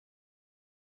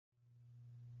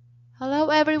Hello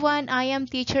everyone, I am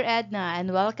Teacher Edna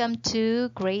and welcome to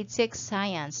Grade 6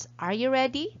 Science. Are you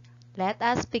ready? Let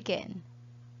us begin.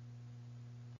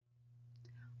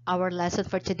 Our lesson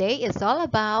for today is all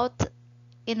about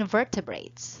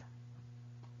invertebrates.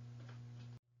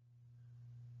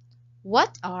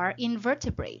 What are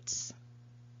invertebrates?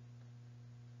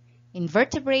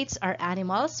 Invertebrates are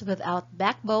animals without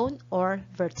backbone or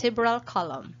vertebral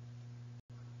column.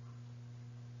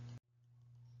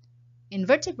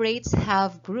 Invertebrates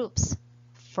have groups.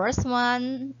 First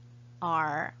one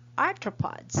are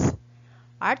arthropods.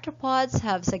 Arthropods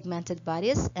have segmented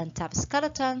bodies and tough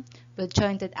skeleton with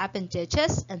jointed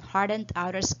appendages and hardened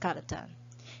outer skeleton.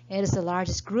 It is the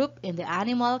largest group in the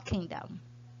animal kingdom.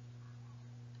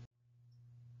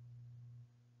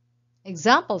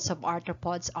 Examples of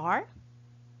arthropods are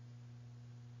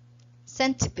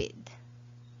centipede,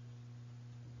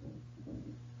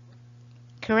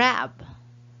 crab,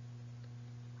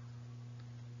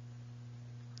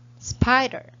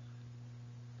 spider,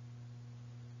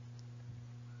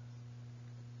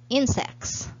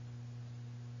 insects,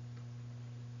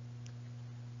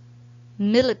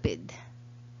 millipede.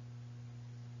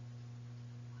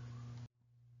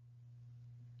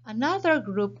 Another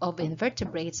group of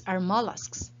invertebrates are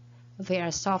mollusks. They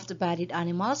are soft-bodied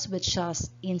animals with shells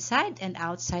inside and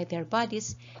outside their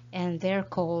bodies, and they're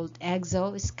called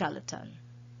exoskeleton.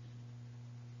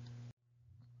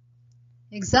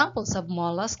 Examples of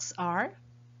mollusks are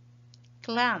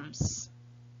clams,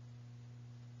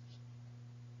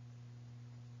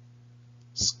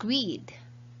 squid,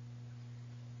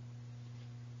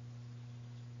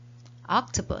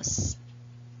 octopus,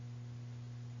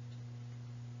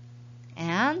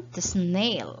 and the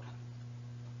snail.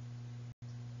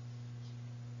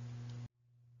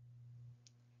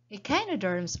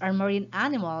 Echinoderms are marine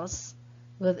animals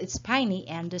with its spiny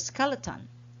endoskeleton.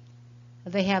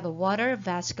 They have a water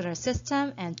vascular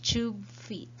system and tube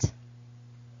feet.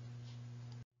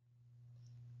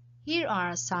 Here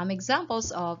are some examples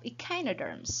of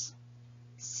echinoderms: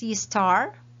 sea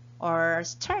star or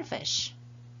starfish,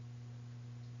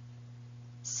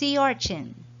 sea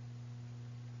urchin,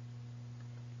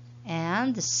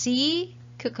 and the sea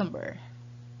cucumber.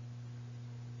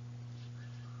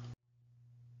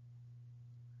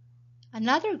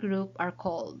 Another group are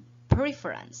called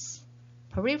poriferans.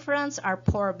 Poriferans are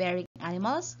pore-bearing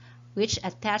animals which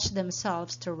attach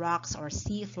themselves to rocks or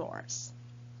sea floors.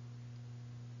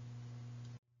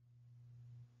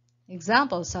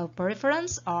 Examples of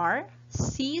poriferans are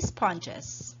sea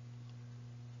sponges.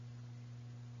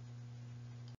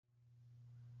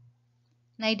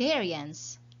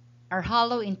 Cnidarians are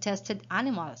hollow-intested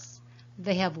animals.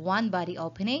 They have one body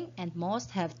opening and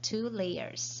most have two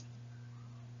layers.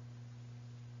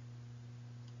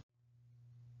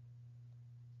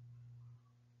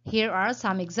 Here are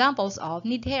some examples of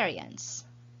cnidarians: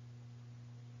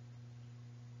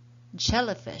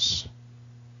 jellyfish,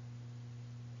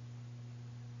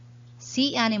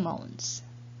 sea anemones.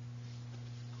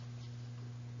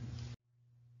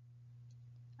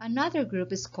 Another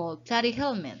group is called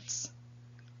platyhelminthes.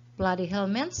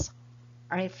 Platyhelminthes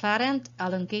are flattened,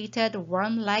 elongated,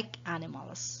 worm-like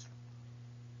animals.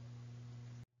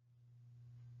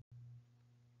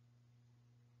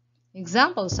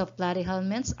 Examples of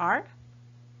platyhelminthes are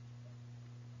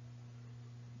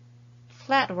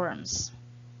flatworms,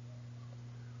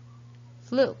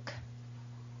 fluke,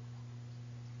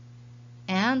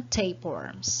 and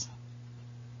tapeworms.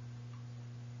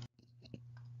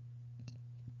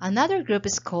 Another group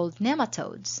is called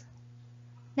nematodes.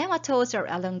 Nematodes are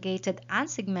elongated,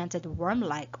 unsegmented,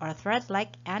 worm-like or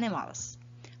thread-like animals.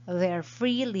 They are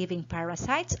free-living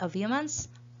parasites of humans,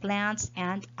 plants,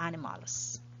 and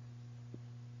animals.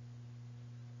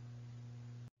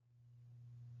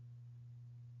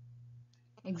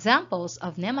 Examples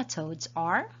of nematodes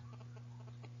are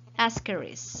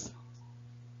ascaris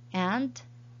and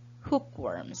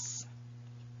hookworms.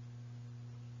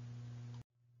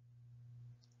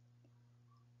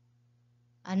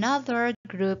 Another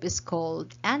group is called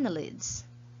annelids.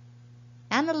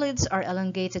 Annelids are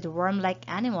elongated worm-like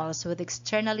animals with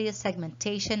externally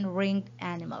segmentation ringed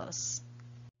animals.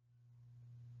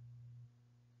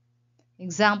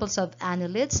 Examples of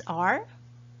annelids are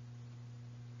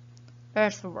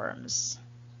earthworms,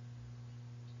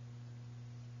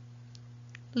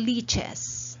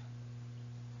 leeches,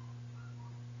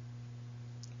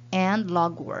 and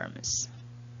logworms.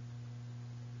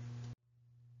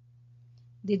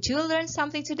 Did you learn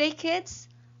something today, kids?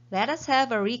 Let us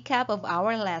have a recap of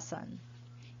our lesson.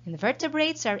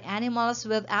 Invertebrates are animals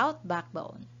without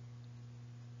backbone.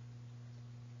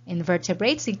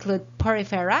 Invertebrates include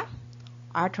Porifera,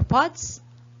 arthropods,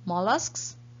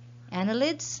 mollusks,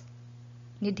 annelids,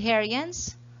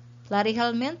 Cnidarians,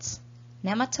 Platyhelminthes,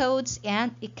 nematodes,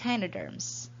 and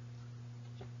echinoderms.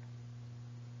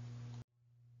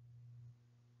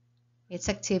 It's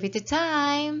activity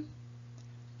time!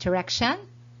 Direction: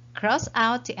 cross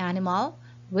out the animal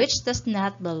which does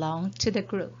not belong to the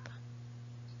group.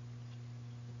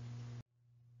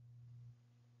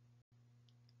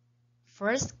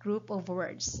 First group of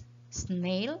words: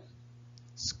 snail,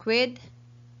 squid,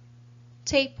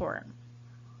 tapeworm.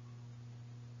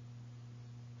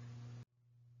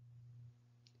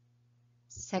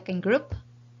 Second group: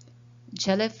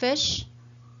 jellyfish,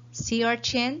 sea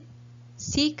urchin,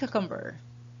 sea cucumber.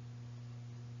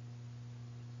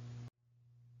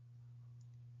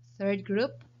 Third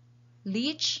group: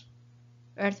 leech,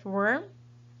 earthworm,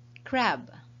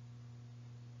 crab.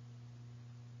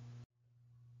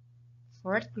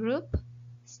 Fourth group: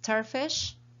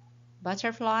 starfish,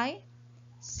 butterfly,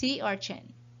 sea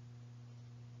urchin.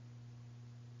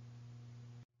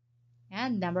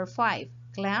 And number 5,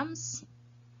 clams,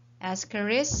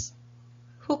 ascaris,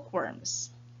 hookworms.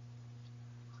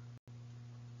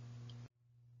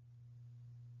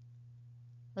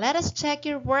 Let us check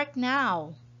your work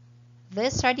now.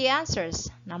 These are the answers.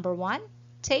 Number 1,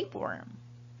 tapeworm.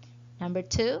 Number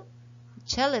 2,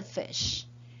 jellyfish.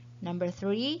 Number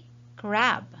 3,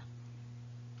 crab.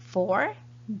 4,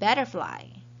 butterfly.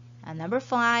 And number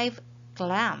 5,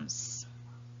 clams.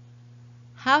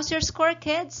 How's your score,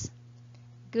 kids?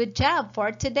 Good job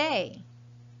for today.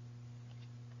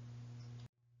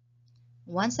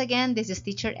 Once again, this is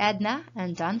Teacher Edna,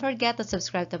 and don't forget to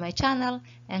subscribe to my channel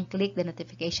and click the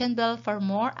notification bell for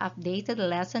more updated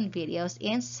lesson videos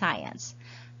in science.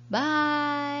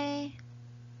 Bye!